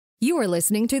You are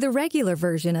listening to the regular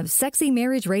version of Sexy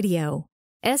Marriage Radio.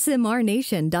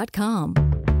 smrnation.com.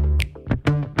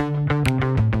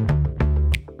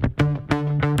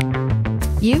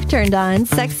 You've turned on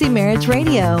Sexy Marriage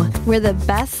Radio, where the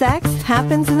best sex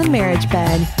happens in the marriage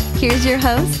bed. Here's your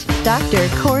host, Dr.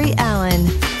 Corey Allen.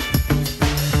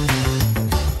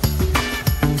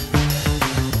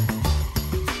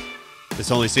 This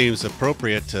only seems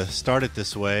appropriate to start it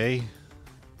this way.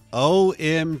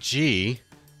 OMG,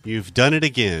 you've done it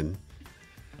again.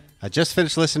 I just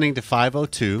finished listening to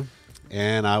 502,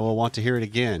 and I will want to hear it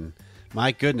again.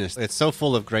 My goodness, it's so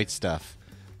full of great stuff.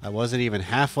 I wasn't even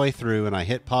halfway through, and I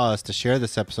hit pause to share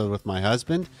this episode with my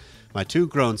husband, my 2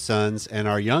 grown sons, and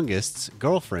our youngest's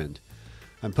girlfriend.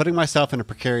 I'm putting myself in a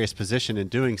precarious position in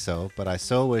doing so, but I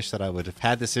so wish that I would have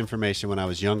had this information when I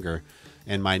was younger,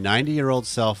 and my 90-year-old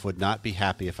self would not be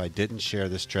happy if I didn't share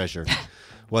this treasure.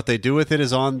 What they do with it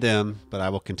is on them, but I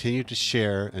will continue to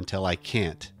share until I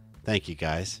can't. Thank you,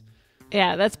 guys.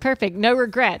 Yeah, that's perfect. No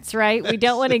regrets, right? We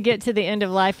don't want to get to the end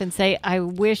of life and say, I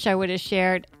wish I would have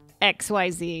shared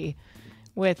XYZ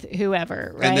with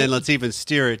whoever, right? And then let's even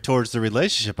steer it towards the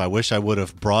relationship. I wish I would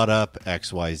have brought up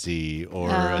XYZ or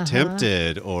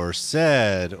attempted or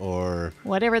said or...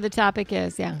 whatever the topic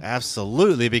is, yeah.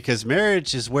 Absolutely, because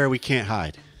marriage is where we can't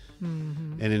hide.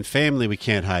 Mm-hmm. And in family, we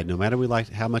can't hide, no matter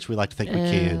how much we like to think we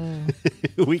can.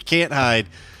 We can't hide.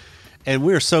 And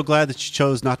we're so glad that you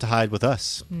chose not to hide with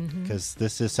us, because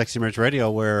this is Sexy Marriage Radio,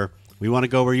 where we want to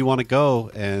go where you want to go,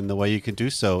 and the way you can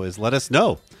do so is let us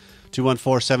know.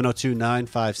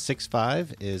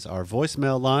 214-702-9565 is our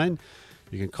voicemail line.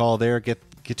 You can call there, get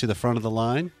to the front of the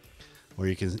line, or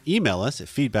you can email us at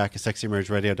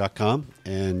feedback@sexymarriageradio.com.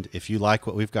 And if you like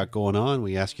what we've got going on,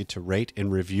 we ask you to rate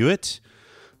and review it.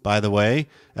 By the way,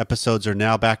 episodes are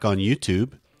now back on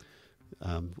YouTube.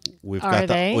 We've got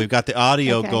the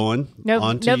audio going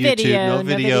onto YouTube. No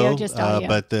video, just audio.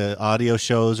 But the audio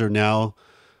shows are now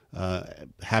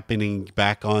happening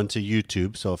back onto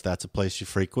YouTube. So if that's a place you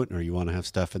frequent or you want to have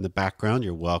stuff in the background,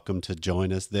 you're welcome to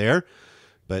join us there.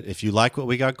 But if you like what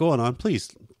we got going on,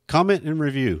 please comment and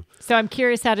review. So I'm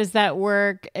curious, how does that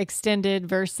work? Extended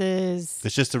versus...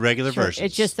 It's just the regular version.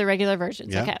 It's just the regular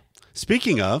versions. Yeah. Okay.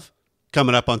 Speaking of,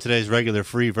 coming up on today's regular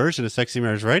free version of Sexy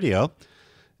Marriage Radio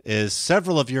is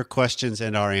several of your questions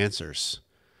and our answers.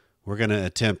 We're going to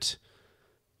attempt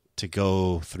to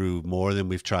go through more than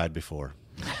we've tried before.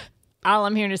 All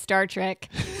I'm hearing is Star Trek.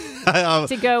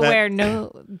 To go where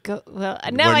no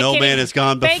man has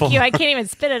gone before. Thank you. I can't even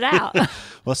spit it out.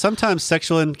 Well, sometimes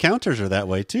sexual encounters are that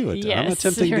way too. Yes, I'm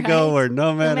attempting to go where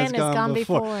no man has gone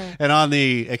before. before. And on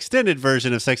the extended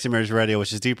version of Sexy Marriage Radio,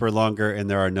 which is deeper, longer, and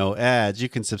there are no ads, you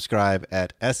can subscribe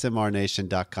at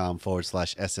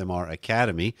smrnation.com/SMR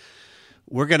Academy.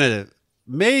 We're going to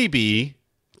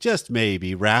just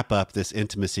maybe, wrap up this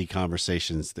intimacy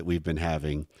conversations that we've been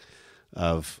having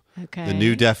of the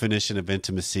new definition of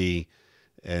intimacy,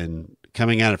 and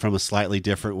coming at it from a slightly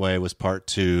different way was part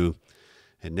 2.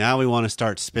 And now we want to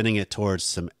start spinning it towards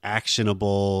some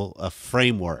actionable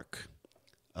framework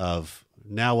of,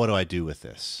 now what do I do with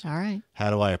this? All right.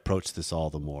 How do I approach this all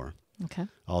the more? Okay.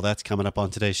 All that's coming up on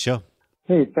today's show.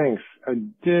 Hey, thanks. I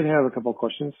did have a couple of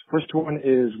questions. First one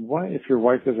is, what if your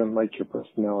wife doesn't like your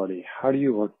personality? How do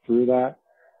you work through that?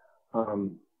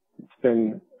 It's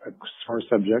been a sore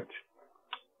subject.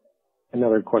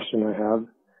 Another question I have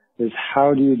is,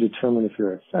 how do you determine if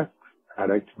you're a sex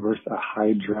addict versus a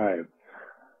high drive?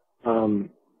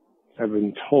 I've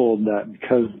been told that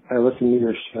because I listen to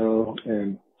your show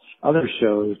and other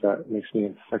shows, that makes me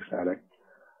a sex addict.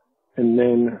 And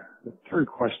then the third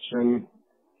question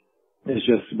is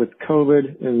just with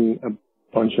COVID and a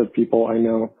bunch of people I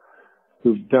know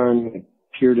who've done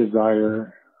Pure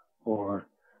Desire or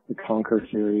the Conquer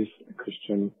series, a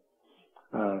Christian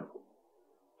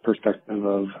perspective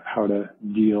of how to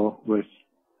deal with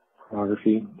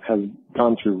pornography, has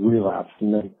gone through relapse.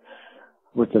 And then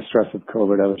with the stress of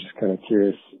COVID, I was just kind of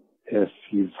curious if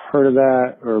you've heard of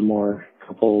that, or more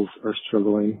couples are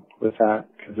struggling with that,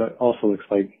 because it also looks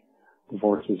like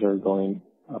divorces are going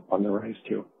up on the rise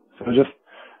too. So just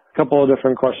a couple of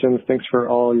different questions. Thanks for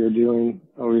all you're doing.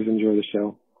 Always enjoy the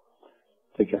show.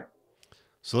 Take care.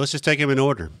 So let's just take them in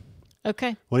order.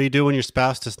 Okay. What do you do when your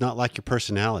spouse does not like your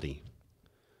personality?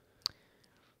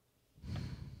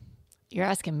 You're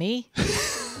asking me?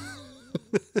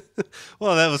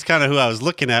 Well, that was kind of who I was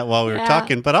looking at while we were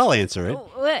talking, but I'll answer it.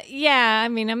 Well, yeah, I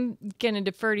mean, I'm going to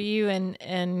defer to you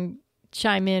and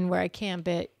chime in where I can,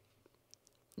 but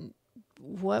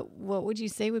what would you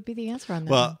say would be the answer on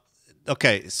that? Well,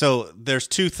 okay, so there's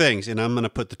 2 things, and I'm going to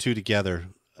put the 2 together,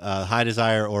 high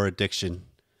desire or addiction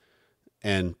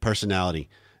and personality.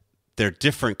 they're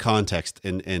different context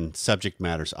and subject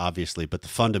matters, obviously, but the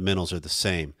fundamentals are the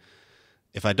same.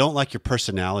 If I don't like your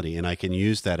personality and I can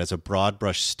use that as a broad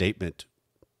brush statement,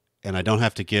 and I don't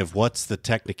have to give what's the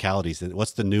technicalities,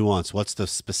 what's the nuance, what's the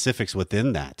specifics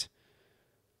within that,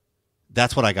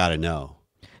 that's what I got to know.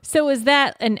 So is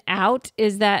that an out?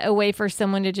 Is that a way for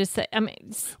someone to just say, I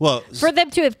mean, well, for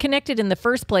them to have connected in the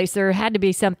first place, there had to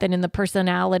be something in the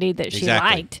personality that she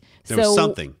liked. There was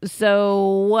something.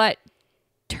 So what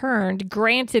turned,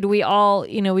 granted, we all,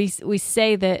 we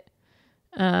say that,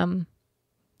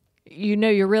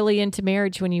 you're really into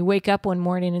marriage when you wake up one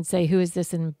morning and say, who is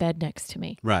this in bed next to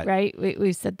me? Right. Right.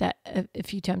 We've said that a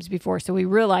few times before. So we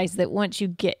realize that once you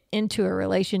get into a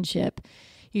relationship,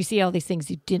 you see all these things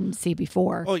you didn't see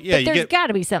before. Oh, yeah. But there's got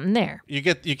to be something there. You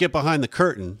get behind the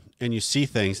curtain and you see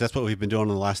things. That's what we've been doing in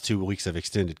the last 2 weeks of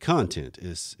extended content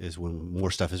is when more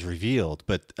stuff is revealed.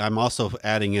 But I'm also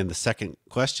adding in the second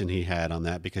question he had on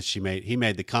that because he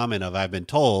made the comment of, I've been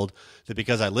told that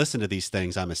because I listen to these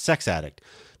things, I'm a sex addict.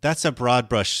 That's a broad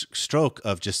brush stroke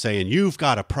of just saying you've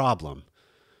got a problem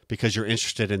because you're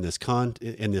interested in this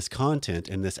content,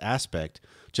 in this aspect,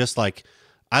 just like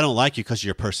I don't like you because of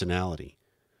your personality.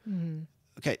 Mm-hmm.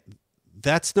 Okay,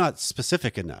 that's not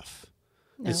specific enough.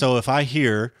 No. And so if I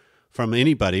hear from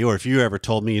anybody, or if you ever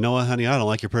told me, you know what, honey, I don't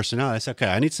like your personality, I say, okay,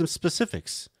 I need some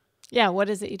specifics. Yeah, what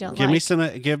is it you don't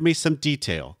like? Give me some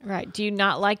detail. Right. Do you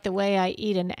not like the way I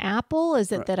eat an apple?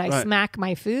 Is it that I smack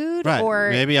my food? Right. Or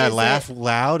maybe I laugh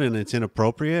loud and it's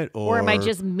inappropriate, or am I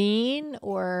just mean?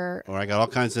 Or I got all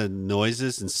kinds of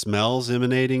noises and smells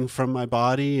emanating from my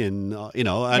body, and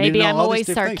maybe I'm always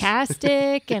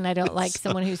sarcastic, and I don't like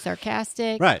someone who's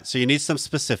sarcastic. Right. So you need some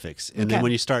specifics, and then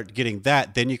when you start getting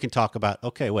that, then you can talk about,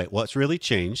 okay, wait, what's really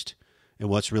changed, and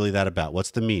what's really that about?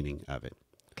 What's the meaning of it?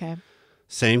 Okay.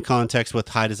 Same context with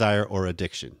high desire or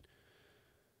addiction.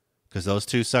 Because those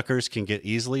two suckers can get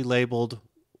easily labeled,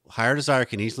 higher desire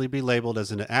can easily be labeled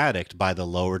as an addict by the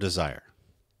lower desire.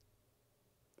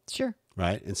 Sure.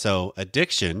 Right? And so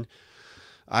addiction,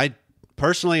 I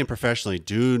personally and professionally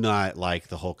do not like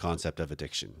the whole concept of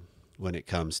addiction when it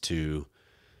comes to,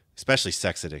 especially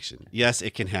sex addiction. Yes,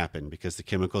 it can happen because the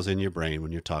chemicals in your brain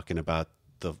when you're talking about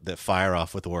that fire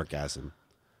off with orgasm,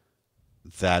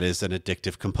 that is an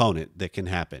addictive component that can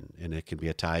happen, and it can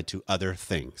be tied to other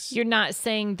things. You're not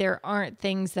saying there aren't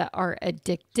things that are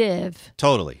addictive.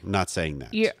 Totally. I'm not saying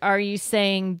that. Are you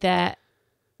saying that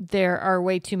there are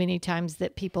way too many times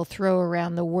that people throw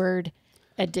around the word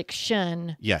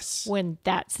addiction? Yes. When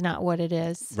that's not what it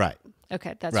is? Right.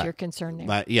 Okay, that's your concern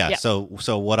there. Yeah. So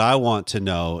what I want to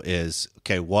know is,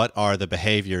 okay, what are the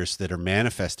behaviors that are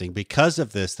manifesting because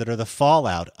of this that are the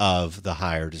fallout of the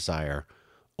higher desire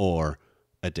or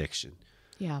addiction?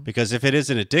 Yeah. Because if it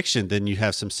is an addiction, then you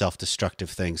have some self-destructive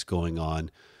things going on.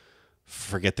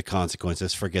 Forget the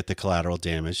consequences, forget the collateral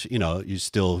damage. You're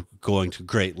still going to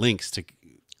great lengths to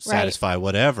satisfy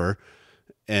whatever,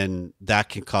 and that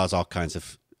can cause all kinds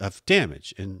of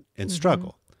damage and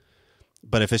struggle.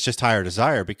 But if it's just higher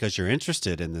desire because you're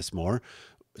interested in this more,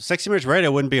 Sexy Marriage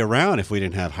Radio wouldn't be around if we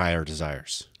didn't have higher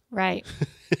desires. Right.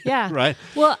 Yeah. Right.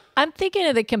 Well, I'm thinking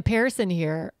of the comparison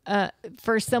here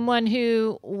for someone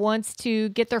who wants to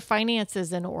get their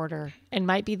finances in order and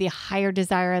might be the higher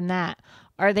desire in that.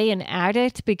 Are they an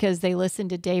addict because they listen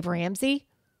to Dave Ramsey?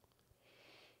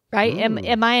 Right.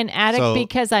 Am I an addict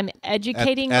because I'm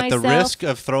educating myself? At the risk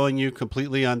of throwing you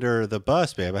completely under the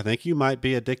bus, babe, I think you might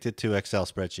be addicted to Excel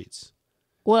spreadsheets.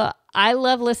 Well, I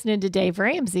love listening to Dave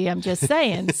Ramsey. I'm just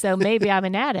saying. So maybe I'm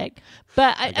an addict.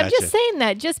 But I'm just saying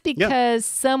that just because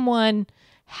someone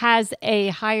has a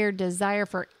higher desire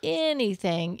for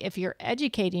anything, if you're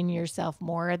educating yourself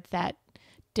more, that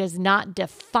does not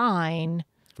define.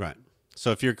 Right. So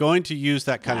if you're going to use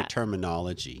that kind of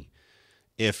terminology,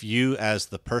 if you as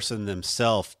the person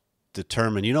themselves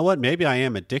determine, you know what, maybe I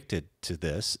am addicted to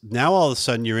this. Now all of a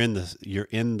sudden you're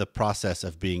in the process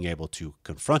of being able to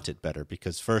confront it better,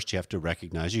 because first you have to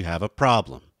recognize you have a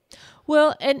problem.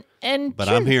 Well, but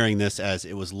I'm hearing this as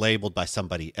it was labeled by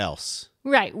somebody else.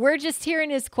 Right. We're just hearing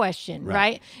his question,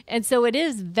 right? And so it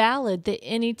is valid that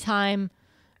anytime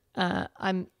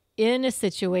I'm in a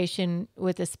situation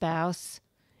with a spouse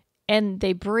and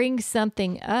they bring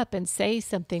something up and say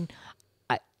something,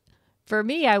 for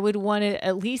me, I would want to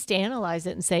at least analyze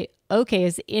it and say, okay,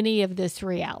 is any of this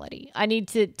reality? I need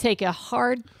to take a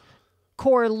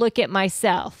hardcore look at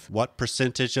myself. What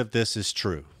percentage of this is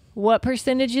true? What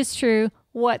percentage is true?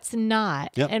 What's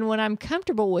not? Yep. And when I'm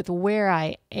comfortable with where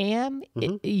I am,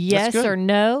 yes or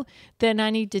no, then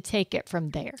I need to take it from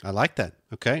there. I like that.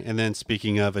 Okay. And then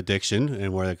speaking of addiction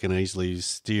and where it can easily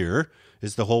steer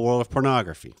is the whole world of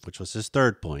pornography, which was his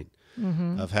third point.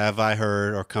 of have I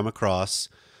heard or come across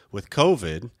with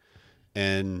COVID,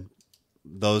 and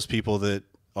those people that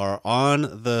are on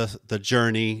the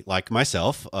journey, like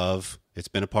myself, of it's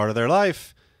been a part of their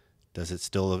life. Is it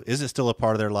still a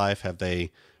part of their life? Have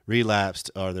they relapsed?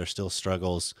 Are there still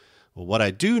struggles? Well, what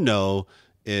I do know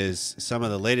is some of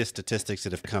the latest statistics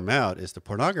that have come out is the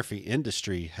pornography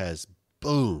industry has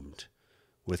boomed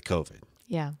with COVID.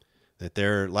 Yeah. That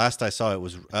last I saw, it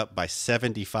was up by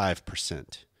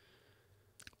 75%.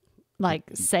 Like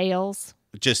sales?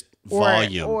 Just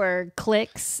volume. Or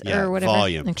clicks or whatever?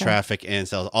 Volume, Okay. traffic, and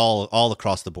sales, all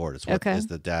across the board is what Okay. is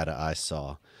the data I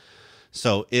saw.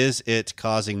 So is it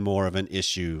causing more of an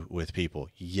issue with people?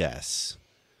 Yes.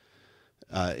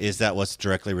 Is that what's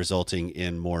directly resulting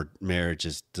in more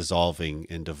marriages dissolving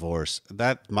in divorce?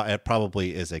 It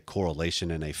probably is a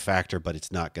correlation and a factor, but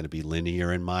it's not going to be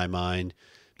linear in my mind,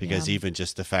 because even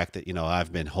just the fact that,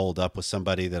 I've been holed up with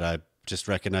somebody that I'm just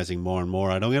recognizing more and more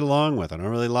I don't get along with, I don't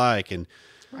really like.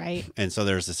 Right. And so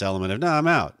there's this element of, no, I'm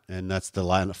out. And that's the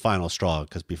final straw,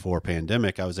 because before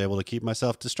pandemic, I was able to keep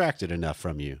myself distracted enough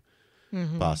from you,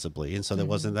 possibly. And so there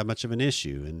wasn't that much of an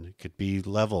issue, and it could be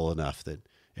level enough that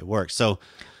it works. So,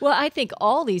 well, I think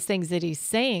all these things that he's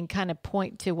saying kind of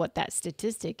point to what that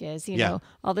statistic is. You know,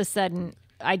 all of a sudden,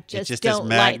 I just don't is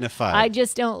magnified. I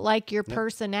just don't like your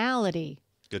personality.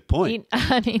 Good point.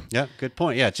 I mean, Yeah, good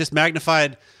point. Yeah, it just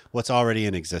magnified what's already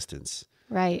in existence.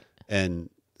 right. And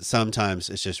sometimes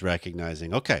it's just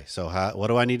recognizing, okay, so what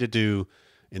do I need to do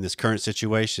in this current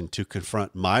situation to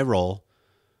confront my role?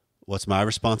 What's my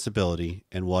responsibility?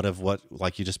 And what,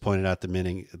 like you just pointed out,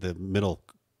 the middle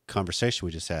conversation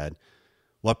we just had,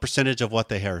 what percentage of what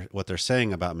they're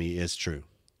saying about me is true?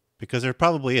 Because there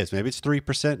probably is. Maybe it's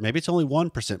 3%, maybe it's only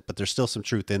 1%, but there's still some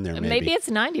truth in there. Maybe it's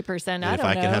 90%. I and don't if know.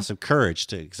 I can have some courage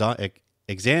to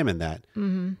examine that,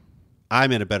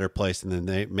 I'm in a better place, and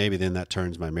then maybe that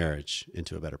turns my marriage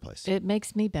into a better place. It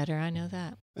makes me better. I know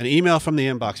that. An email from the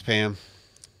inbox, Pam.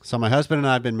 So my husband and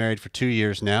I have been married for 2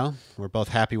 years now. We're both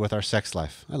happy with our sex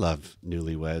life. I love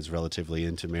newlyweds, relatively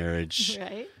into marriage,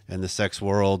 Right. and the sex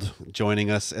world joining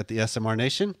us at the SMR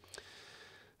Nation.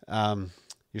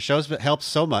 Your shows helped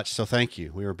so much, so thank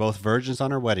you. We were both virgins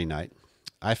on our wedding night.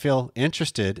 I feel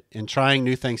interested in trying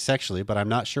new things sexually, but I'm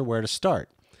not sure where to start.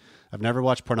 I've never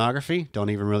watched pornography, don't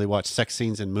even really watch sex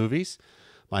scenes in movies.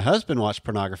 My husband watched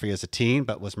pornography as a teen,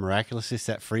 but was miraculously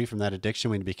set free from that addiction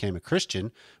when he became a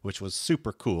Christian, which was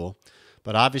super cool.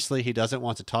 But obviously, he doesn't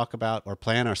want to talk about or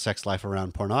plan our sex life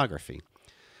around pornography.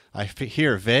 I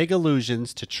hear vague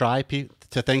allusions to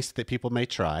to things that people may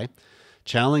try,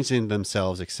 challenging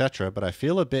themselves, etc., but I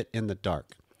feel a bit in the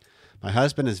dark. My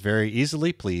husband is very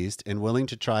easily pleased and willing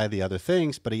to try the other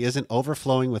things, but he isn't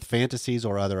overflowing with fantasies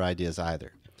or other ideas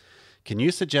either. Can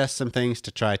you suggest some things to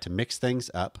try to mix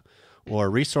things up, or a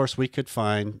resource we could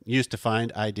use to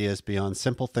find ideas beyond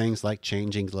simple things like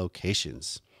changing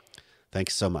locations?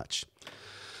 Thanks so much.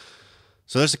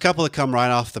 So there's a couple that come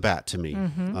right off the bat to me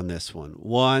on this one.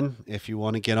 One, if you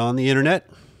want to get on the internet,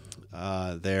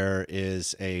 there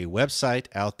is a website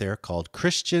out there called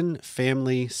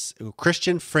Christian-Friendly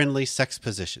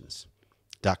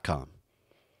Sexpositions.com.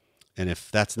 And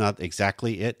if that's not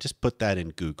exactly it, just put that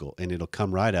in Google and it'll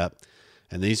come right up.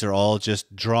 And these are all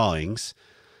just drawings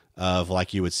of,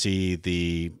 like you would see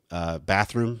the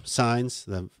bathroom signs,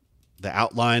 the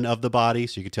outline of the body,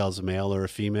 so you can tell it's a male or a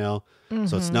female.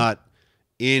 So it's not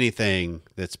anything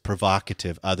that's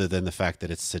provocative other than the fact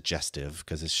that it's suggestive,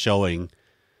 because it's showing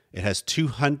it has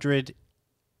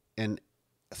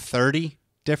 230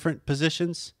 different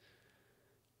positions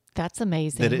That's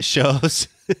amazing. that it shows.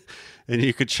 And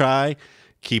you could try,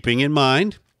 keeping in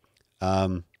mind,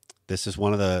 this is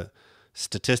one of the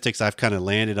statistics I've kind of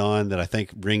landed on that I think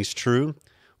rings true.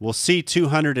 We'll see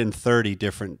 230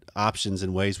 different options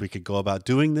and ways we could go about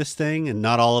doing this thing, and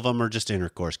not all of them are just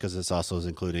intercourse, because this also is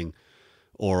including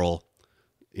oral.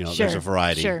 There's a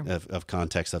variety of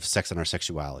contexts of sex and our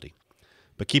sexuality.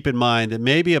 But keep in mind that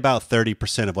maybe about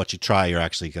 30% of what you try, you're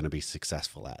actually going to be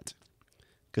successful at.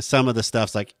 Because some of the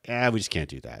stuff's like, we just can't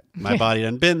do that. My body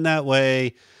doesn't bend that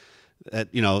way.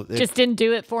 Just didn't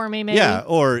do it for me, maybe. Yeah,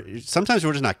 or sometimes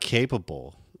we're just not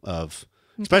capable of,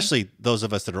 especially those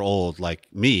of us that are old like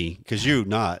me, because you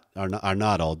are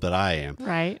not old, but I am.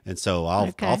 Right. And so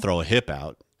I'll throw a hip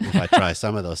out if I try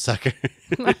some of those suckers.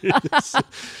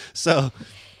 So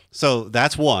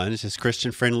that's one. It's just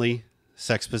Christian-friendly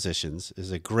sex positions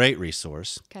is a great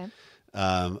resource. Okay.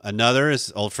 Another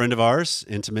is old friend of ours,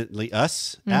 Intimately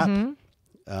Us app.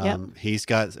 He's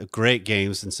got great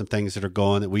games and some things that are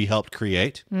going that we helped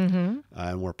create and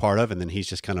we're part of. And then he's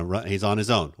just kind of he's on his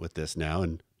own with this now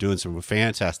and doing some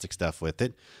fantastic stuff with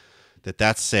it.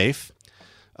 that's safe.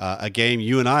 A game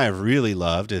you and I have really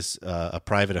loved is A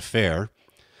Private Affair.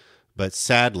 But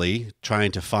sadly,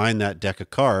 trying to find that deck of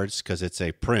cards, because it's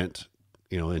a print,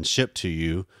 and shipped to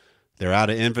you, they're out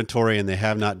of inventory and they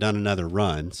have not done another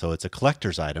run. So it's a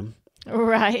collector's item.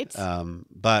 Right.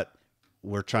 But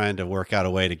we're trying to work out a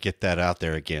way to get that out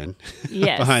there again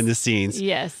Yes. behind the scenes.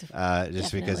 Yes. Just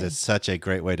definitely. because it's such a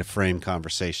great way to frame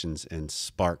conversations and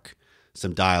spark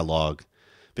some dialogue.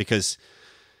 Because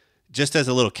just as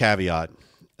a little caveat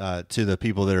to the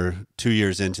people that are 2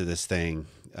 years into this thing,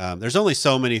 there's only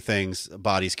so many things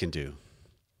bodies can do,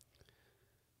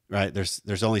 right?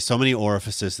 There's only so many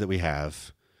orifices that we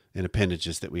have and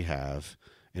appendages that we have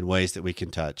in ways that we can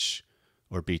touch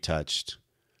or be touched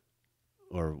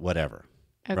or whatever,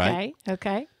 right?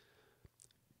 Okay.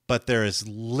 But there is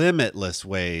limitless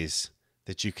ways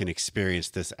that you can experience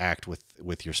this act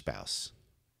with your spouse,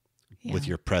 with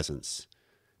your presence.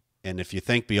 And if you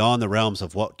think beyond the realms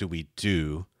of what do we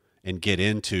do and get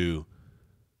into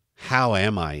how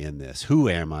am I in this? Who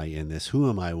am I in this? Who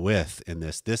am I with in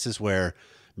this? This is where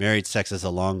married sex as a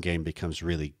long game becomes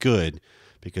really good,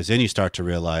 because then you start to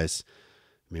realize,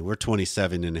 we're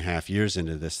 27 and a half years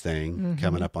into this thing,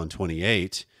 coming up on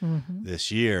 28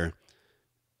 this year.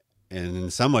 And in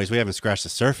some ways, we haven't scratched the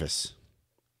surface.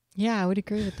 Yeah, I would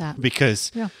agree with that.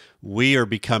 Because we are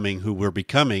becoming who we're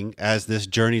becoming as this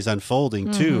journey's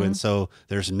unfolding too. And so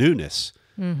there's newness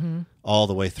all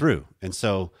the way through. And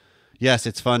so, yes,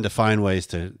 it's fun to find ways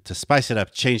to spice it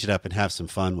up, change it up, and have some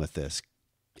fun with this.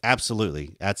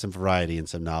 Absolutely. Add some variety and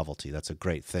some novelty. That's a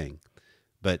great thing.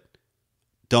 But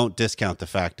don't discount the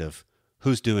fact of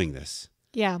who's doing this.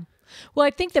 Yeah. Well,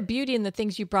 I think the beauty in the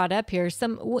things you brought up here,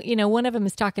 one of them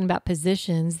is talking about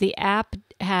positions. The app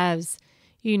has,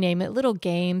 you name it, little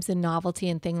games and novelty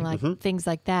and things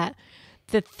like that.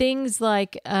 The things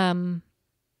like, and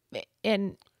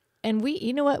we,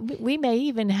 you know what, we may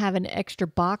even have an extra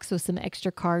box with some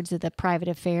extra cards of the Private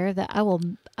Affair that I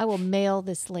will mail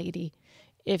this lady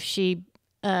if she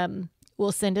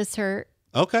will send us her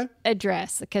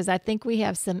address, because I think we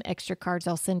have some extra cards.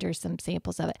 I'll send her some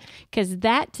samples of it, because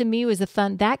that to me was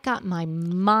that got my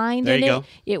mind in it.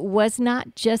 It was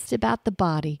not just about the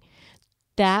body.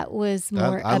 That was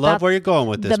more I love where you're going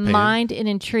with this, the mind, and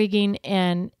intriguing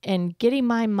and getting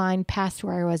my mind past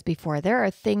where I was before. There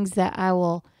are things that I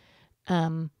will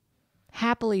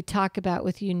happily talk about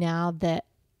with you now that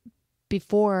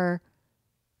before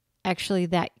actually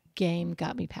that game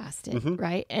got me past it,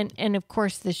 right? And of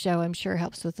course the show, I'm sure,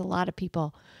 helps with a lot of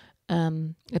people.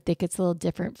 I think it's a little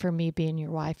different for me being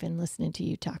your wife and listening to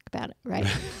you talk about it, right?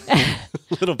 A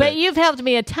little bit. But you've helped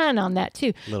me a ton on that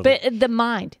too. But the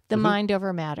mind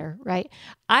over matter, right?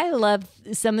 I love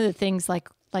some of the things like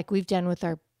we've done with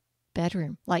our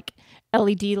bedroom, like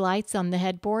LED lights on the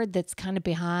headboard that's kind of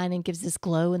behind and gives this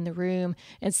glow in the room,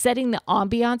 and setting the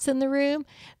ambiance in the room.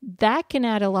 That can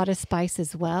add a lot of spice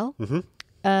as well.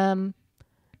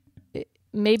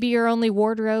 Maybe your only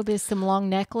wardrobe is some long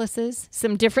necklaces,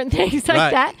 some different things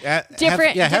like that.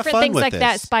 Different things like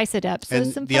that. Spice it up. So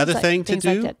and some the other thing to things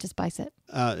do like that to spice it.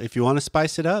 If you want to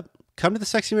spice it up, come to the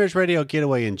Sexy Marriage Radio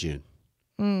Getaway in June.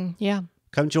 Yeah.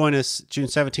 Come join us June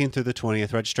 17th through the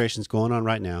 20th. Registration's going on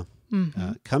right now.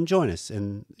 Come join us,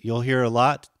 and you'll hear a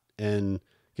lot and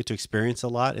get to experience a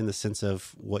lot in the sense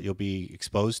of what you'll be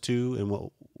exposed to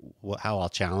and how I'll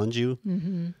challenge you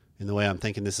in the way I'm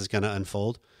thinking this is going to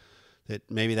unfold. That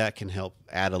maybe that can help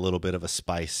add a little bit of a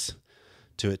spice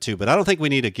to it too. But I don't think we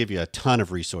need to give you a ton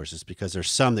of resources, because there's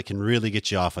some that can really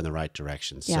get you off in the right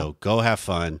direction. Yeah. So go have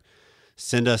fun.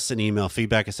 Send us an email,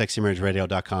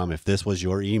 feedback@sexymarriageradio.com if this was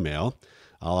your email.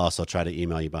 I'll also try to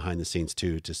email you behind the scenes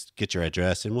too. Just get your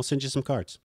address and we'll send you some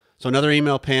cards. So another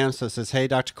email, Pam, says, hey,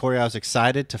 Dr. Corey, I was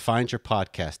excited to find your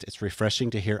podcast. It's refreshing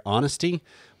to hear honesty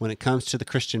when it comes to the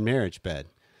Christian marriage bed.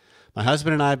 My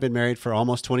husband and I have been married for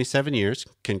almost 27 years.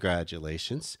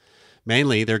 Congratulations.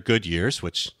 Mainly, they're good years,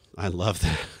 which I love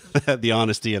the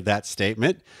honesty of that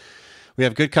statement. We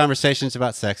have good conversations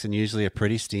about sex and usually a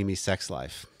pretty steamy sex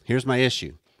life. Here's my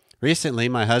issue. Recently,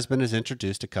 my husband has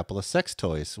introduced a couple of sex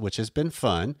toys, which has been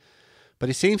fun, but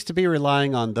he seems to be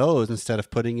relying on those instead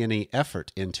of putting any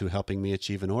effort into helping me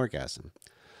achieve an orgasm.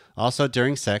 Also,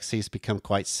 during sex, he's become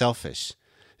quite selfish,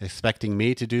 expecting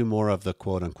me to do more of the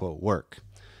quote-unquote work.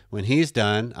 When he's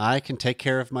done, I can take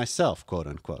care of myself, quote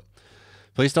unquote.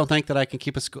 Please don't think that I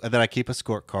keep a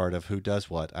scorecard of who does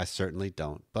what. I certainly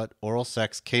don't. But oral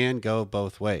sex can go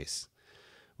both ways.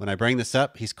 When I bring this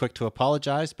up, he's quick to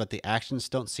apologize, but the actions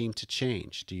don't seem to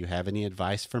change. Do you have any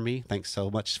advice for me? Thanks so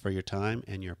much for your time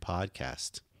and your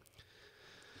podcast.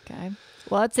 Okay.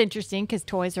 Well, it's interesting because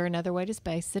toys are another way to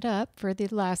spice it up for the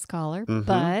last caller, Mm-hmm.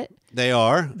 but They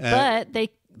are. they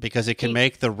Because it can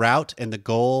make the route and the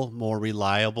goal more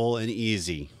reliable and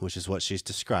easy, which is what she's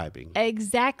describing.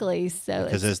 exactly so.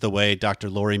 Because as the way Dr.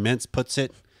 Lori Mintz puts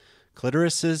it,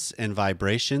 clitorises and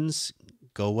vibrations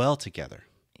go well together.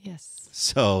 Yes.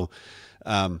 So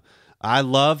I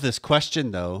love this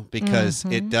question, though, because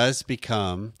it does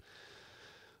become,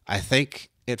 I think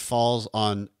it falls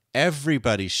on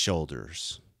everybody's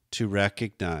shoulders to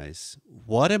recognize,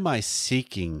 what am I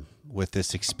seeking with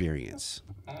this experience?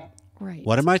 Right.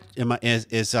 What am I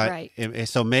Right.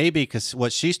 So maybe, because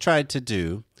what she's tried to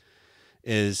do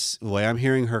is, the way I'm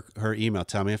hearing her email,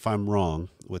 tell me if I'm wrong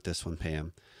with this one,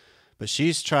 Pam, but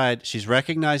she's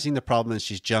recognizing the problem and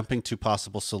she's jumping to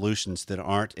possible solutions that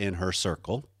aren't in her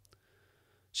circle.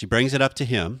 She brings it up to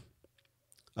him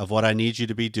of what I need you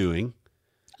to be doing.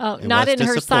 Oh, And not what's in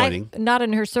her disappointing- not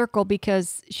in her circle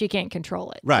because she can't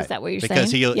control it. Right. Is that what you're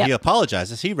because saying? he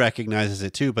apologizes. He recognizes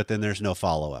it too, but then there's no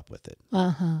follow-up with it.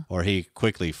 Or he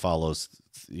quickly follows,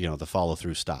 the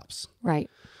follow-through stops. Right.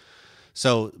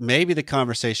 So maybe the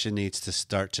conversation needs to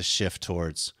start to shift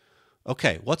towards,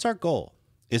 okay, what's our goal?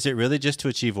 Is it really just to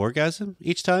achieve orgasm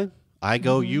each time? I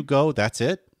go, you go, that's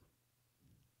it?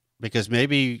 Because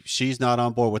maybe she's not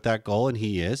on board with that goal and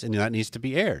he is, and that needs to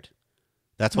be aired.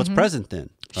 That's what's present then,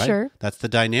 right? Sure. That's the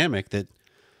dynamic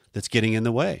that's getting in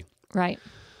the way. Right.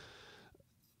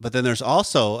 But then there's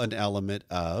also an element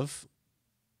of,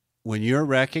 when you're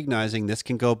recognizing this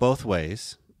can go both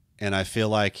ways, and I feel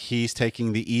like he's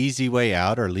taking the easy way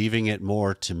out or leaving it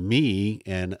more to me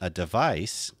and a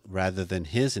device rather than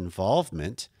his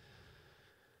involvement,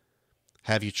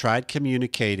 have you tried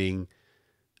communicating,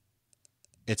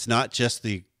 it's not just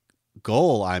the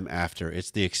goal I'm after,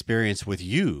 it's the experience with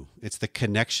you. It's the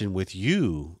connection with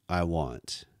you I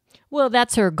want. Well,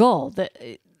 that's her goal.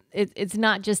 It's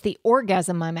not just the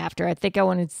orgasm I'm after. I think I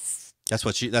want to. That's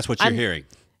what you're hearing.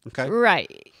 Okay.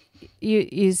 Right.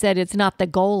 You said it's not the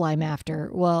goal I'm after.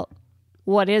 Well,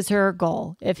 what is her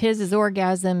goal? If his is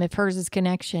orgasm, if hers is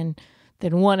connection,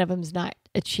 then one of them's not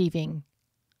achieving.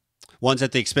 One's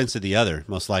at the expense of the other,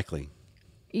 most likely.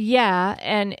 Yeah,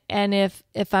 and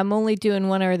if I'm only doing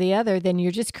one or the other, then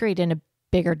you're just creating a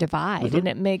bigger divide, and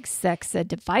it makes sex a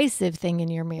divisive thing in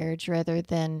your marriage rather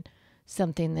than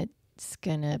something that's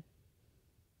gonna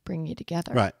bring you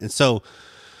together. Right. And so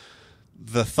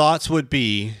the thoughts would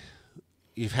be,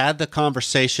 you've had the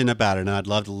conversation about it, and I'd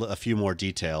love a few more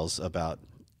details about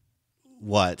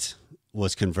what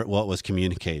was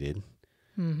communicated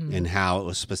and how it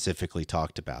was specifically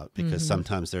talked about, because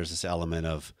sometimes there's this element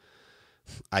of,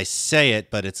 I say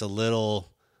it, but it's a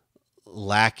little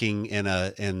lacking in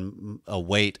a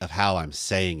weight of how I'm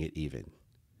saying it even.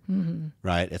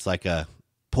 Right? It's like a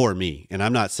poor me. And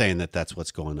I'm not saying that that's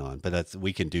what's going on, but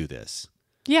we can do this.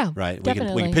 Yeah, Right?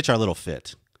 definitely. We can pitch our little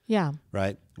fit. Yeah.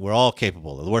 Right? We're all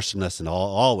capable. The worst of us and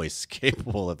always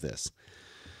capable of this.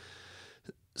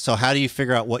 So how do you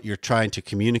figure out what you're trying to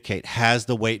communicate has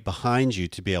the weight behind you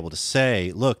to be able to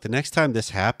say, look, the next time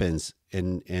this happens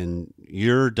and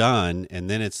you're done, and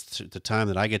then it's the time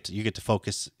that you get to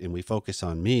focus and we focus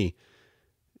on me,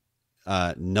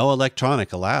 no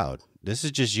electronic allowed. This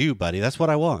is just you, buddy. That's what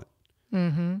I want.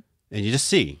 And you just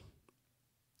see.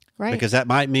 Right. Because that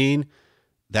might mean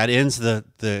that ends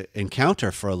the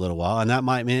encounter for a little while, and that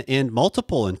might end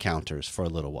multiple encounters for a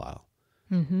little while.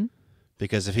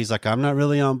 Because if he's like, I'm not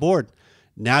really on board,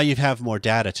 now you have more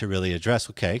data to really address.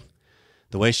 Okay,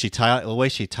 the way she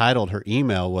titled her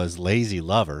email was "lazy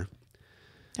lover,"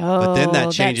 but then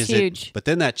that changes that's huge. it. But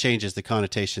then that changes the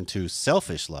connotation to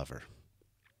selfish lover.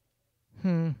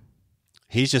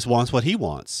 He just wants what he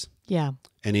wants, Yeah.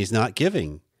 and he's not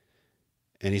giving,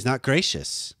 and he's not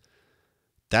gracious.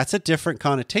 That's a different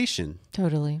connotation.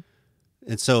 Totally.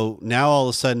 And so now all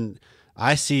of a sudden,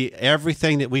 I see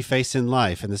everything that we face in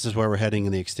life, and this is where we're heading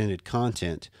in the extended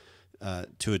content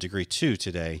to a degree too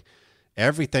today.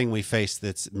 Everything we face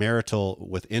that's marital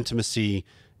with intimacy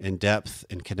and depth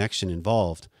and connection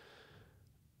involved,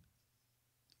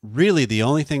 really the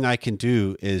only thing I can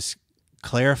do is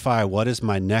clarify what is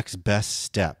my next best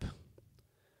step.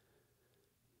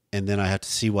 And then I have to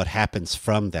see what happens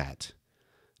from that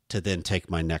to then take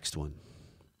my next one.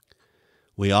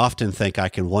 We often think I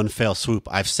can one fell swoop.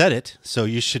 I've said it, so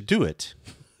you should do it.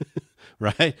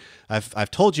 Right?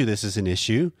 I've told you this is an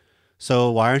issue,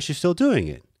 so why aren't you still doing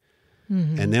it?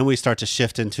 And then we start to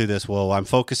shift into this, well, I'm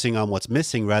focusing on what's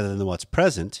missing rather than what's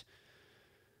present.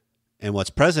 And what's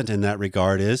present in that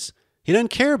regard is he doesn't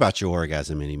care about your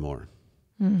orgasm anymore.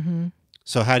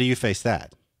 So how do you face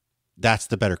that? That's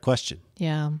the better question.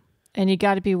 Yeah. And you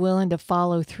got to be willing to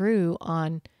follow through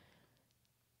on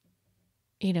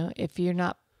if you're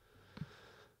not,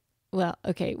 well,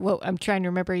 okay, well, I'm trying to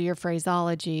remember your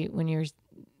phraseology when you're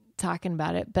talking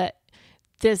about it, but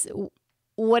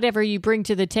whatever you bring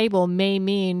to the table may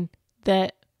mean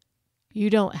that you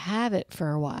don't have it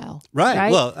for a while.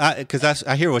 Right? Well, because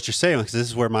I hear what you're saying, because this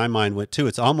is where my mind went too.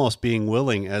 It's almost being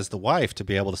willing as the wife to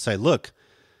be able to say, look,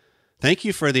 thank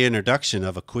you for the introduction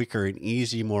of a quicker and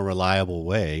easy, more reliable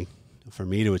way for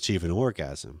me to achieve an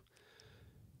orgasm.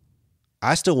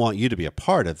 I still want you to be a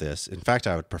part of this. In fact,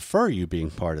 I would prefer you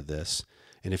being part of this.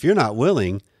 And if you're not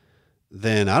willing,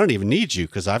 then I don't even need you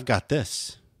because I've got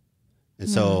this. And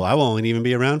so I won't even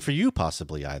be around for you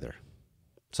possibly either.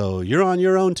 So you're on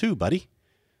your own too, buddy.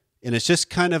 And it's just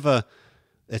kind of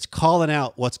it's calling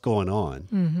out what's going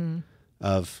on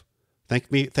of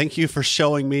thank you for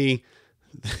showing me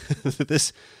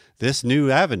this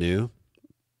new avenue,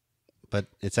 but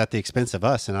it's at the expense of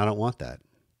us, and I don't want that.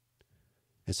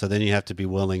 And so then you have to be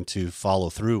willing to follow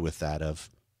through with that of,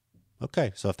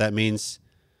 okay, so if that means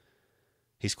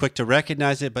he's quick to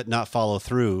recognize it but not follow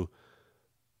through,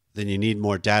 then you need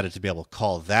more data to be able to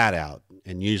call that out.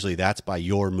 And usually that's by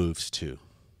your moves too.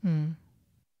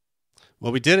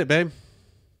 Well, we did it, babe.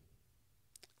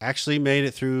 Actually made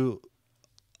it through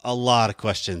a lot of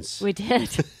questions. We did.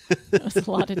 That was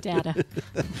a lot of data.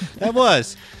 That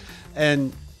was.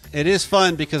 And it is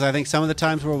fun because I think some of the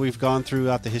times where we've gone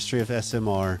throughout the history of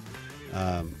SMR,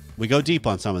 we go deep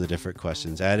on some of the different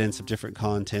questions, add in some different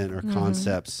content or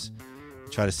concepts,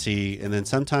 try to see, and then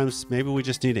sometimes maybe we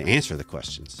just need to answer the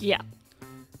questions. Yeah.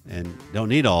 And don't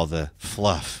need all the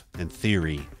fluff and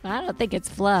theory. I don't think it's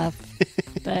fluff,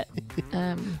 but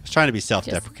I was trying to be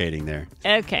self-deprecating there.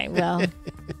 Okay, well,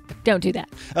 don't do that.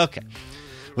 Okay.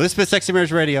 Well, this has been Sexy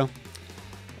Marriage Radio.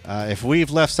 If we've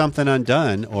left something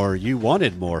undone or you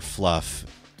wanted more fluff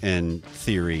and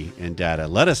theory and data,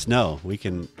 let us know. We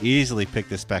can easily pick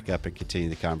this back up and continue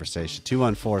the conversation.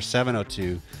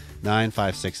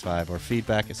 214-702-9565 or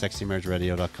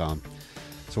feedback@sexymarriageradio.com.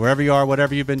 So wherever you are,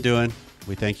 whatever you've been doing,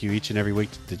 we thank you each and every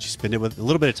week that you spend it with a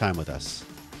little bit of time with us.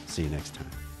 See you next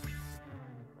time.